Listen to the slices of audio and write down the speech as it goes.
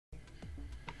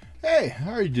Hey,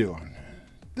 how are you doing?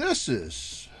 This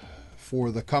is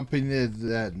for the company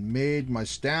that made my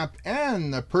stamp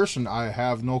and the person. I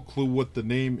have no clue what the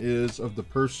name is of the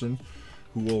person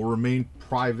who will remain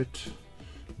private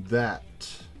that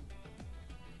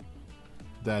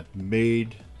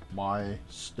made my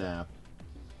stamp.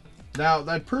 Now,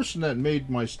 that person that made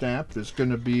my stamp is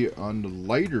going to be on the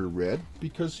lighter red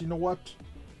because you know what?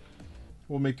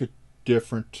 We'll make it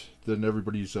different than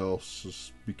everybody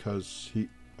else's because he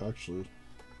actually.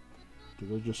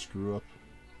 Did I just screw up?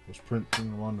 I was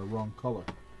printing on the wrong color.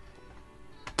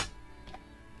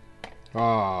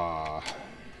 Well,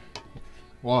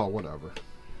 whatever.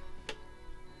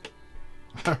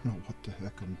 I don't know what the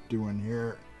heck I'm doing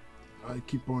here. I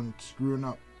keep on screwing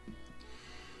up.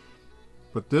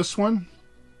 But this one,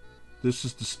 this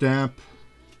is the stamp.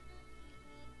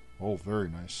 Oh, very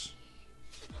nice.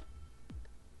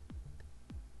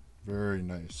 Very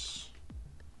nice.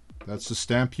 That's the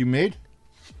stamp you made?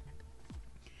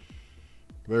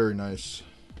 Very nice.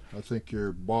 I think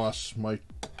your boss might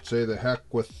say the heck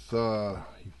with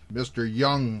Mr.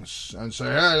 Young's and say,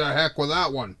 hey, the heck with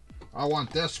that one. I want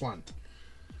this one.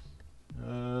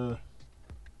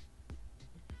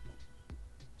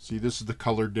 See, this is the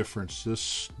color difference.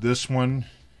 This one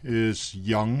is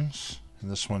Young's and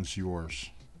this one's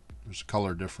yours. There's a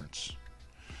color difference.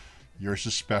 Yours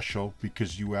is special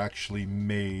because you actually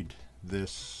made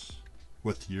this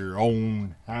with your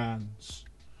own hands.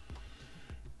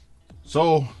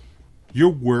 So, your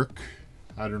work,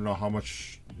 I don't know how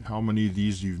many of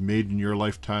these you've made in your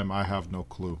lifetime. I have no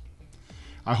clue.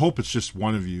 I hope it's just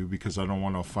one of you because I don't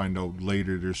want to find out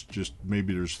later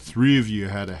maybe there's 3 of you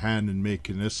had a hand in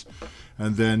making this,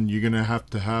 and then you're going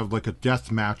to have like a death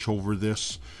match over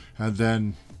this, and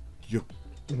then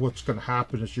what's going to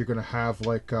happen is you're going to have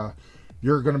like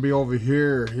you're going to be over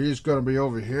here, he's going to be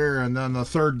over here, and then the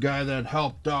third guy that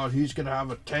helped out, he's going to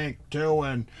have a tank too,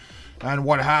 and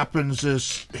what happens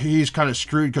is he's kind of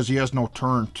screwed because he has no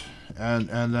turret, and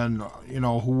then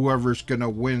whoever's going to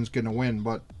win's going to win.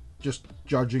 But just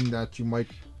judging that, you might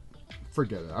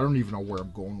forget it. I don't even know where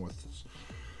I'm going with this.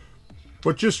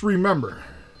 But just remember,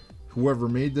 whoever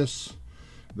made this,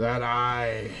 that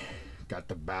I got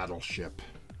the battleship.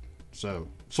 So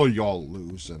y'all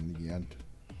lose in the end.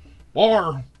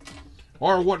 Or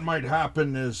what might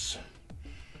happen is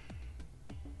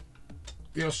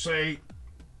you'll say,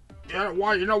 yeah,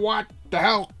 well, you know what? The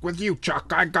hell with you,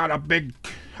 Chuck. I got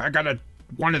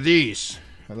one of these.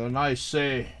 And then I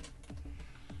say,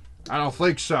 I don't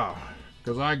think so,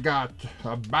 because I got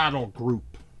a battle group.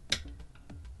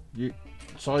 You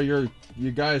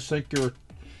guys think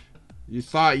you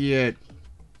thought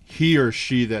he or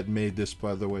she that made this,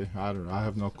 by the way. I don't know. I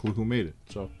have no clue who made it.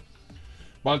 So,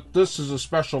 but this is a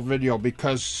special video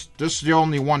because this is the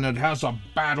only one that has a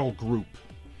battle group.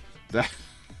 That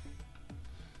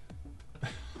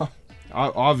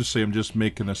obviously I'm just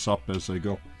making this up as I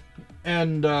go.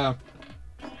 And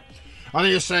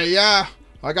you say, yeah,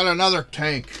 I got another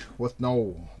tank with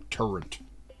no turret.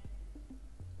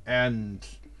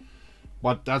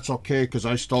 But that's okay because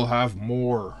I still have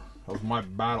more of my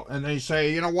battle. And they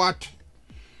say, you know what?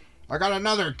 I got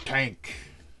another tank.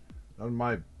 On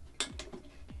my...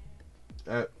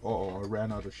 I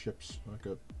ran out of ships.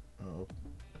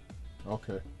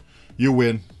 Okay. You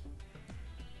win.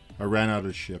 I ran out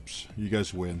of ships. You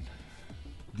guys win.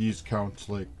 These counts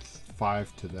like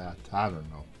 5 to that. I don't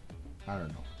know.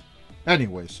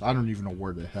 Anyways, I don't even know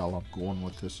where the hell I'm going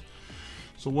with this.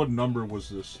 So what number was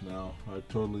this now? I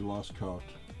totally lost count.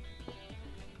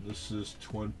 This is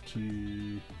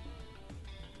 25.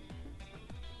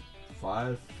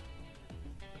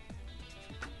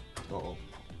 Uh-oh.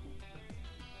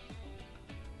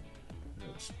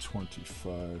 That's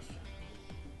 25.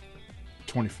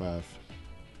 25.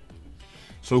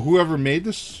 So whoever made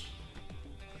this,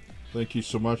 thank you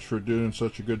so much for doing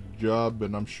such a good job,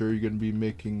 and I'm sure you're going to be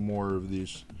making more of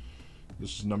these.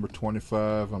 This is number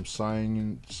 25. I'm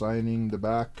signing the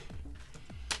back.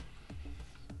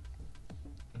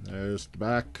 There's the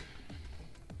back.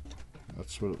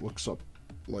 That's what it looks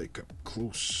like up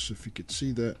close, if you could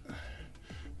see that.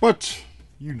 But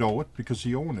you know it because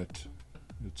you own it.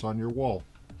 It's on your wall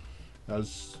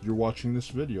as you're watching this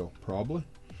video, probably.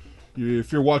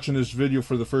 If you're watching this video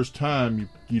for the first time,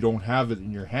 you don't have it in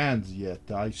your hands yet.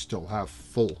 I still have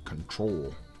full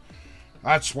control.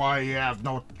 That's why you have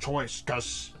no choice,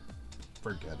 cuz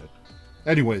forget it.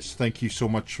 Anyways, thank you so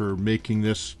much for making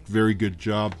this. Very good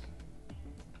job.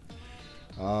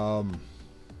 What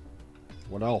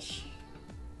else?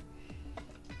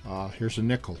 Here's a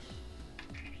nickel.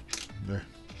 There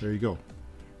you go.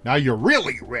 Now you're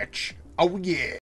really rich. Oh yeah.